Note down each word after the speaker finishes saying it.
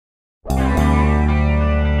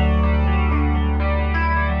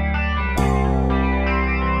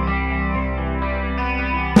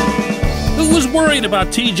worried about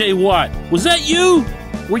TJ Watt? Was that you?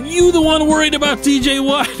 Were you the one worried about TJ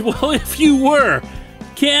Watt? Well, if you were,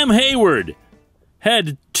 Cam Hayward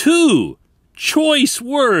had 2 choice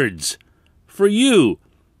words for you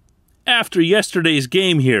after yesterday's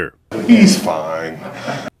game here. He's fine.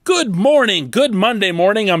 Good morning. Good Monday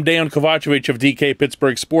morning. I'm Dejan Kovacevic of DK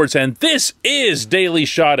Pittsburgh Sports, and this is Daily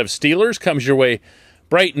Shot of Steelers. Comes your way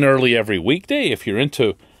bright and early every weekday. If you're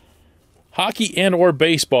into hockey and or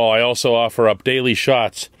baseball, I also offer up daily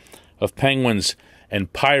shots of Penguins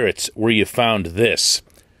and Pirates, where you found this.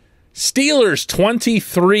 Steelers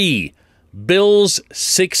 23, Bills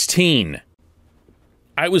 16.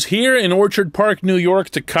 I was here in Orchard Park, New York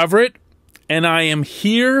to cover it, and I am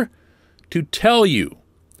here to tell you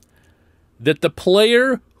that the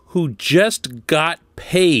player who just got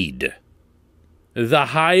paid the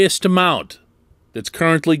highest amount that's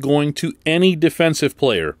currently going to any defensive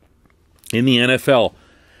player in the NFL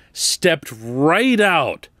stepped right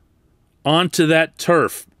out onto that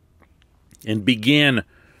turf and began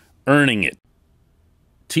earning it.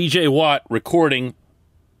 TJ Watt recording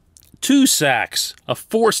 2 sacks, a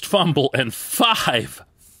forced fumble, and five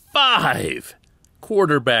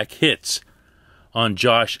quarterback hits on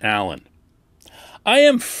Josh Allen. I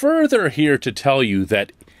am further here to tell you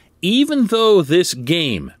that even though this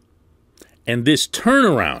game and this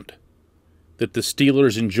turnaround that the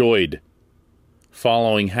Steelers enjoyed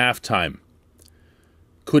following halftime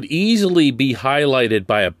could easily be highlighted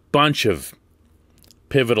by a bunch of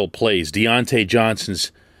pivotal plays. Deontay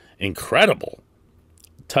Johnson's incredible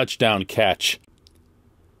touchdown catch.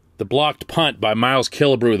 The blocked punt by Miles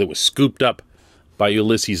Killebrew that was scooped up by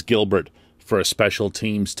Ulysses Gilbert for a special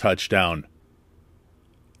teams touchdown.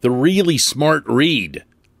 The really smart read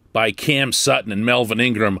by Cam Sutton and Melvin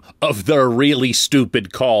Ingram of the really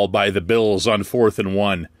stupid call by the Bills on 4th and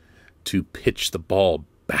 1 to pitch the ball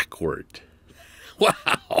backward.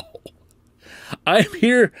 Wow. I'm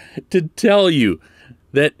here to tell you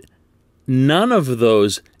that none of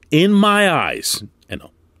those, in my eyes, and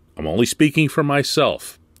I'm only speaking for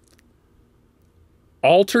myself,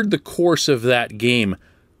 altered the course of that game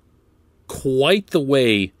quite the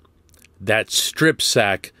way that strip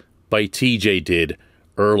sack by TJ did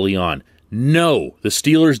early on. No, the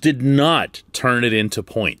Steelers did not turn it into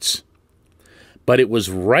points. But it was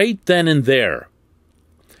right then and there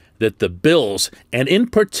that the Bills, and in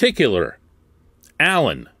particular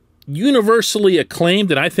Allen, universally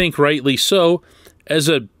acclaimed, and I think rightly so, as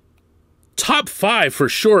a top 5 for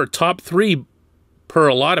sure, top 3 per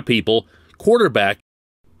a lot of people, quarterback,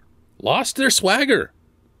 lost their swagger,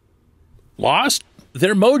 lost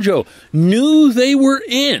their mojo, knew they were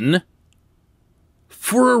in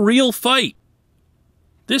for a real fight.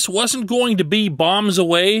 This wasn't going to be bombs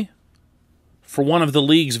away for one of the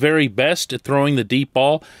league's very best at throwing the deep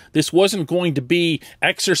ball. This wasn't going to be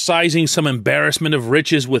exercising some embarrassment of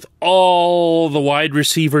riches with all the wide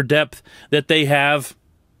receiver depth that they have.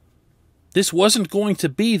 This wasn't going to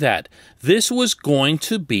be that. This was going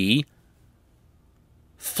to be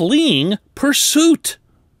fleeing pursuit.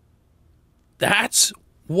 That's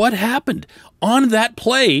what happened on that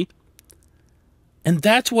play, and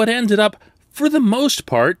that's what ended up, for the most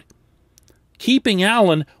part, keeping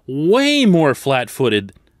Allen way more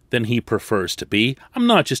flat-footed than he prefers to be. I'm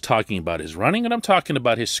not just talking about his running, and I'm talking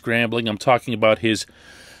about his scrambling. I'm talking about his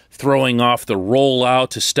throwing off the rollout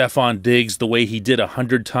to Stephon Diggs the way he did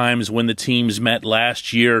 100 times when the teams met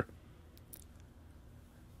last year.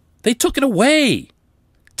 They took it away.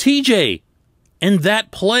 TJ and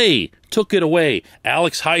that play took it away.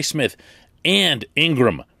 Alex Highsmith and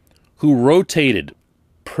Ingram, who rotated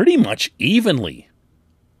pretty much evenly,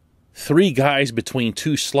 3 guys between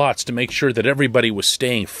 2 slots to make sure that everybody was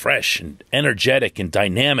staying fresh and energetic and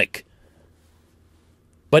dynamic.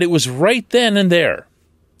 But it was right then and there,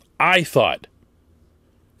 I thought,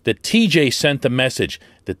 that TJ sent the message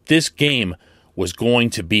that this game was going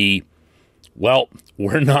to be, well,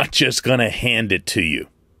 we're not just going to hand it to you.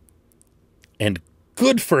 And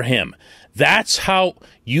good for him. That's how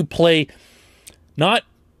you play, not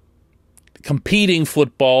competing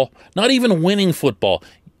football, not even winning football,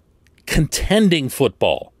 contending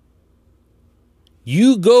football.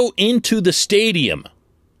 You go into the stadium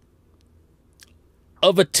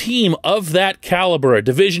of a team of that caliber, a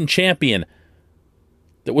division champion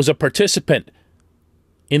that was a participant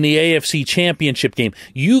in the AFC Championship game.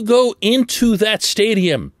 You go into that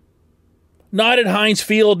stadium, not at Heinz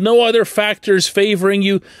Field, no other factors favoring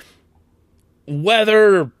you,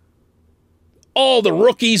 weather, all the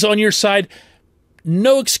rookies on your side,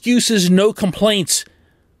 no excuses, no complaints.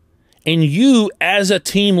 And you, as a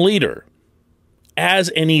team leader, as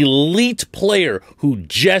an elite player who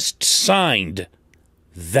just signed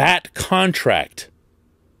that contract,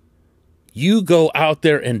 you go out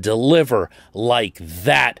there and deliver like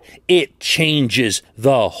that, it changes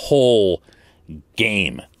the whole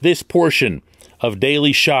game. This portion of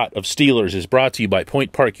Daily Shot of Steelers is brought to you by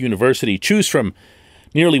Point Park University. Choose from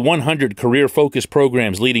nearly 100 career-focused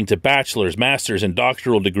programs leading to bachelor's, master's, and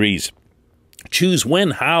doctoral degrees. Choose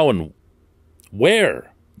when, how, and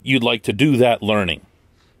where you'd like to do that learning.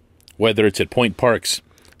 Whether it's at Point Park's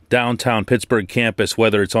downtown Pittsburgh campus,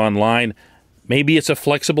 whether it's online, maybe it's a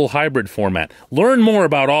flexible hybrid format. Learn more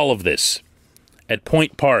about all of this at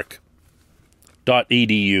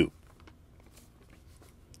pointpark.edu.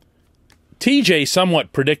 TJ,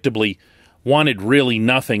 somewhat predictably, wanted really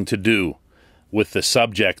nothing to do with the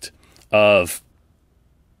subject of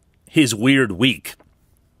his weird week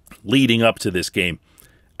leading up to this game.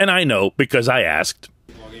 And I know, because I asked.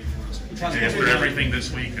 After everything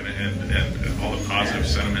this week and all the positive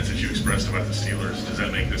sentiments that you expressed about the Steelers, does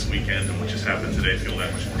that make this weekend and what just happened today feel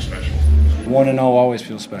that much more special? 1-0 always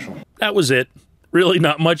feels special. That was it. Really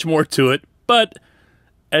not much more to it. But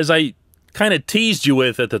as I kind of teased you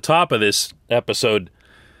with at the top of this episode,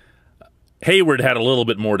 Hayward had a little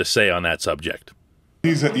bit more to say on that subject.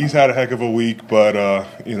 He's had a heck of a week, but,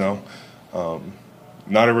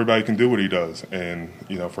 not everybody can do what he does. And,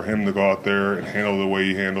 for him to go out there and handle the way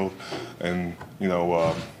he handled and,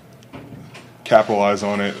 capitalize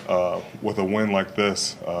on it with a win like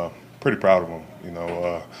this, pretty proud of him.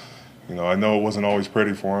 I know it wasn't always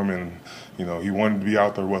pretty for him, and, he wanted to be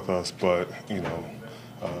out there with us, but,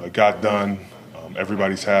 it got done.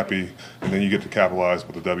 Everybody's happy, and then you get to capitalize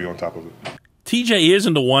with a W on top of it. TJ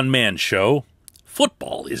isn't a one-man show.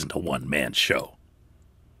 Football isn't a one-man show.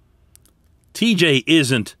 TJ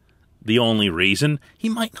isn't the only reason. He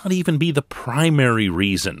might not even be the primary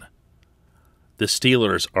reason the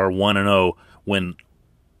Steelers are 1-0 when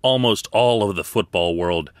almost all of the football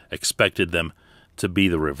world expected them to be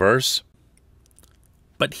the reverse.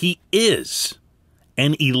 But he is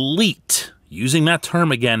an elite, using that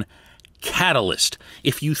term again, catalyst.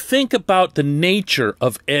 If you think about the nature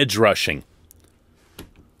of edge rushing,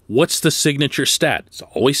 what's the signature stat? It's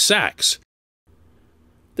always sacks.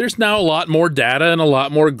 There's now a lot more data and a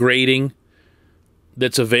lot more grading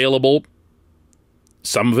that's available,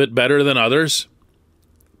 some of it better than others,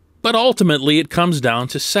 but ultimately it comes down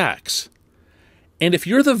to sacks. And if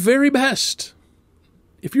you're the very best,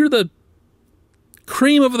 if you're the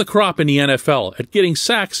cream of the crop in the NFL at getting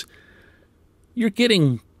sacks, you're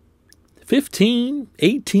getting 15,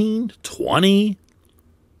 18, 20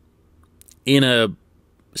 in a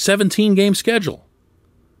 17-game schedule.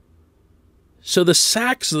 So the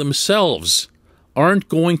sacks themselves aren't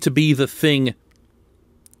going to be the thing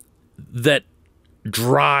that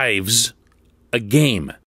drives a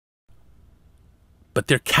game. But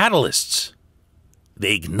they're catalysts.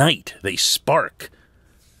 They ignite. They spark.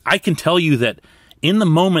 I can tell you that in the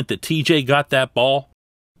moment that TJ got that ball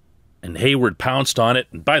and Hayward pounced on it,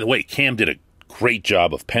 and by the way, Cam did a great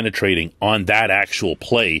job of penetrating on that actual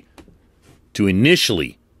play to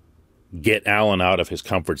initially get Allen out of his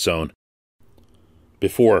comfort zone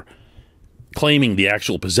before claiming the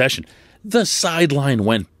actual possession. The sideline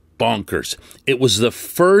went bonkers. It was the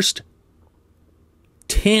first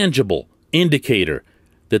tangible indicator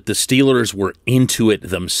that the Steelers were into it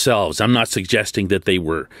themselves. I'm not suggesting that they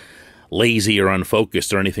were lazy or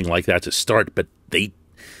unfocused or anything like that to start, but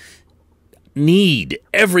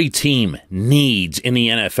every team needs in the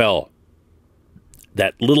NFL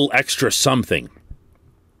that little extra something.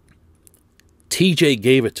 TJ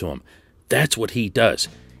gave it to him. That's what he does.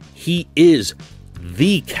 He is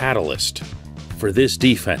the catalyst for this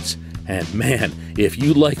defense. And man, if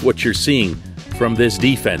you like what you're seeing from this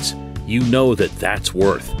defense, you know that that's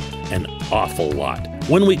worth an awful lot.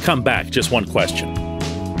 When we come back, just one question.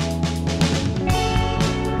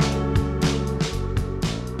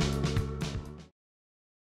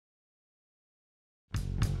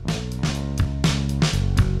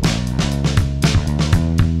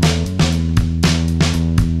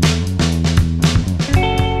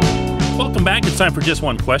 Back. It's time for Just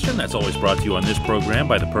One Question. That's always brought to you on this program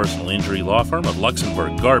by the personal injury law firm of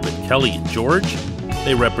Luxembourg, Garbett, Kelly, and George.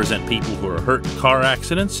 They represent people who are hurt in car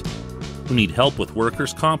accidents, who need help with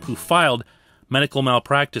workers' comp, who filed medical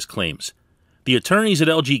malpractice claims. The attorneys at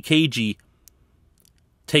LGKG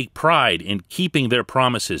take pride in keeping their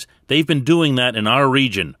promises. They've been doing that in our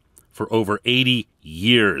region for over 80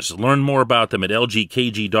 years. Learn more about them at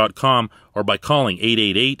lgkg.com or by calling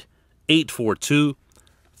 888-842-5454.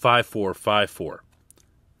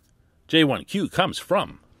 J1Q comes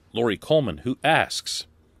from Lori Coleman, who asks,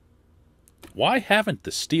 Why haven't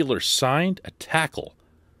the Steelers signed a tackle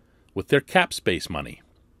with their cap space money?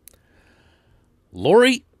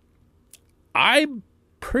 Lori, I'm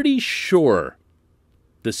pretty sure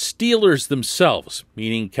the Steelers themselves,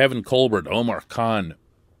 meaning Kevin Colbert, Omar Khan,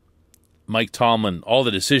 Mike Tomlin, all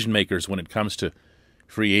the decision makers when it comes to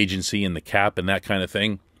free agency and the cap and that kind of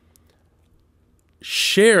thing,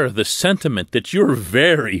 share the sentiment that you're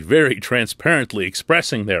very, very transparently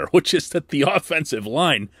expressing there, which is that the offensive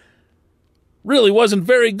line really wasn't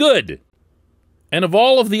very good. And of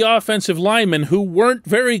all of the offensive linemen who weren't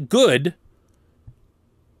very good,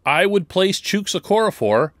 I would place Chuks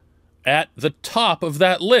Okorafor at the top of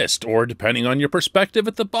that list, or depending on your perspective,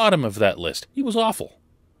 at the bottom of that list. He was awful.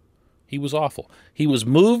 He was awful. He was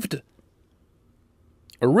moved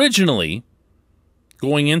originally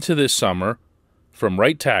going into this summer from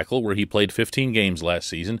right tackle, where he played 15 games last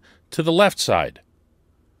season, to the left side.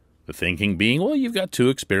 The thinking being, well, you've got two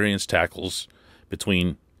experienced tackles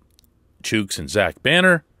between Chuks and Zach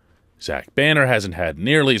Banner. Zach Banner hasn't had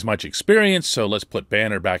nearly as much experience, so let's put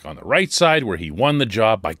Banner back on the right side, where he won the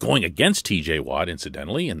job by going against T.J. Watt,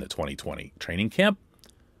 incidentally, in the 2020 training camp.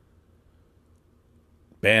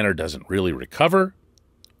 Banner doesn't really recover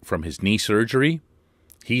from his knee surgery.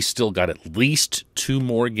 He's still got at least 2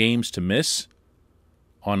 more games to miss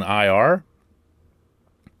on IR.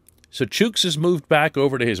 So Chuks has moved back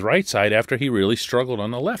over to his right side after he really struggled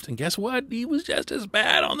on the left. And guess what? He was just as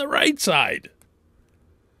bad on the right side.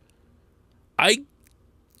 I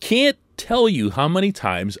can't tell you how many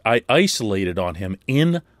times I isolated on him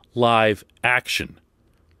in live action.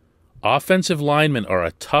 Offensive linemen are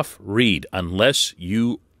a tough read unless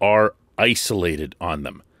you are isolated on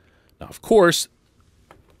them. Now, of course,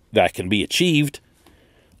 that can be achieved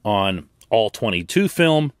on all 22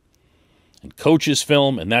 film and coaches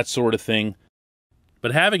film and that sort of thing.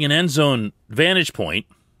 But having an end zone vantage point,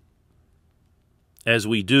 as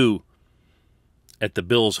we do at the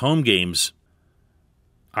Bills home games,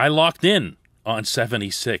 I locked in on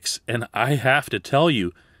 76, and I have to tell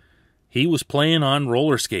you, he was playing on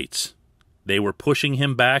roller skates. They were pushing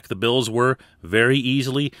him back, the Bills were, very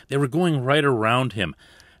easily. They were going right around him.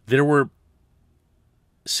 There were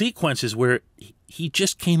sequences where he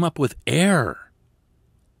just came up with air.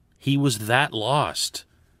 He was that lost.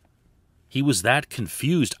 He was that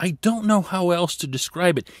confused. I don't know how else to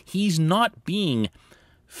describe it. He's not being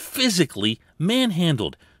physically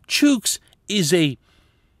manhandled. Chuks is a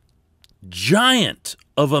giant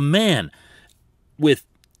of a man with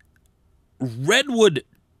redwood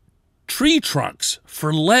tree trunks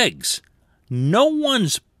for legs. No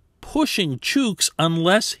one's pushing Chuks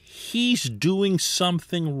unless he's doing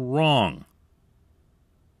something wrong.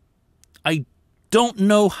 I don't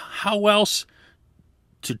know how else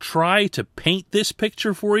to try to paint this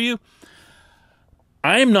picture for you.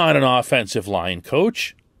 I'm not an offensive line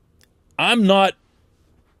coach. I'm not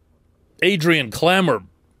Adrian Clem or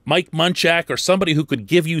Mike Munchak or somebody who could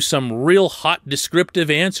give you some real hot descriptive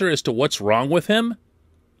answer as to what's wrong with him.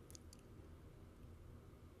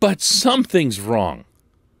 But something's wrong.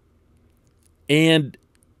 And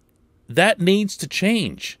that needs to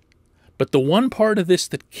change. But the one part of this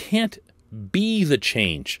that can't be the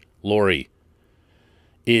change, Lori,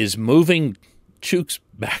 is moving Chuks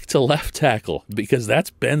back to left tackle, because that's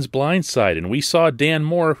Ben's blind side. And we saw Dan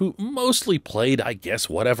Moore, who mostly played, I guess,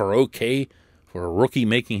 whatever, okay, for a rookie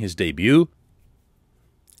making his debut.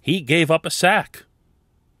 He gave up a sack.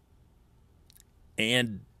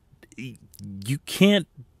 And you can't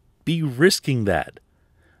be risking that.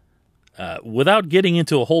 Without getting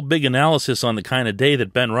into a whole big analysis on the kind of day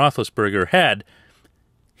that Ben Roethlisberger had,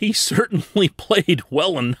 he certainly played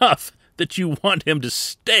well enough that you want him to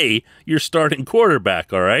stay your starting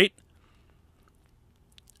quarterback, all right?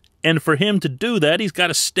 And for him to do that, he's got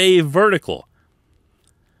to stay vertical.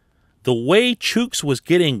 The way Chuks was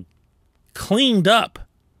getting cleaned up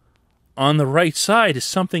on the right side is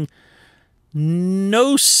something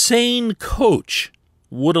no sane coach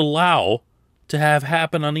would allow to have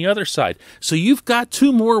happen on the other side. So you've got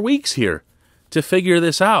 2 more weeks here to figure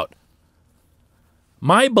this out.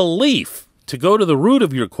 My belief, to go to the root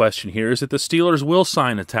of your question here, is that the Steelers will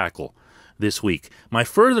sign a tackle this week. My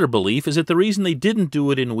further belief is that the reason they didn't do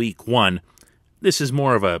it in week 1, this is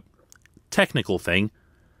more of a technical thing,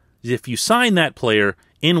 is if you sign that player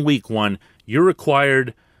in week 1, you're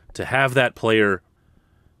required to have that player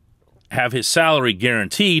have his salary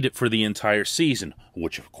guaranteed for the entire season,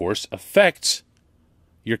 which of course affects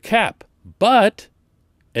your cap. But,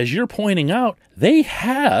 as you're pointing out, they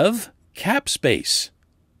have cap space.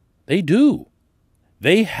 They do.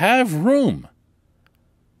 They have room.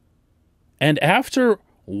 And after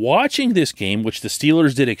watching this game, which the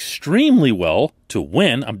Steelers did extremely well to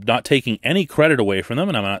win. I'm not taking any credit away from them,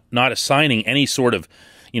 and I'm not assigning any sort of,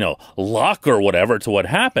 luck or whatever to what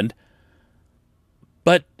happened.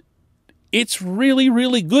 But it's really,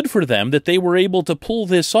 really good for them that they were able to pull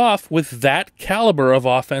this off with that caliber of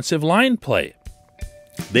offensive line play.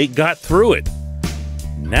 They got through it.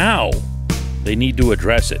 Now they need to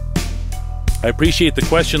address it. I appreciate the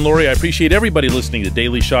question, Lori. I appreciate everybody listening to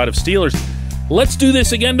Daily Shot of Steelers. Let's do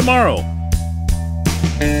this again tomorrow.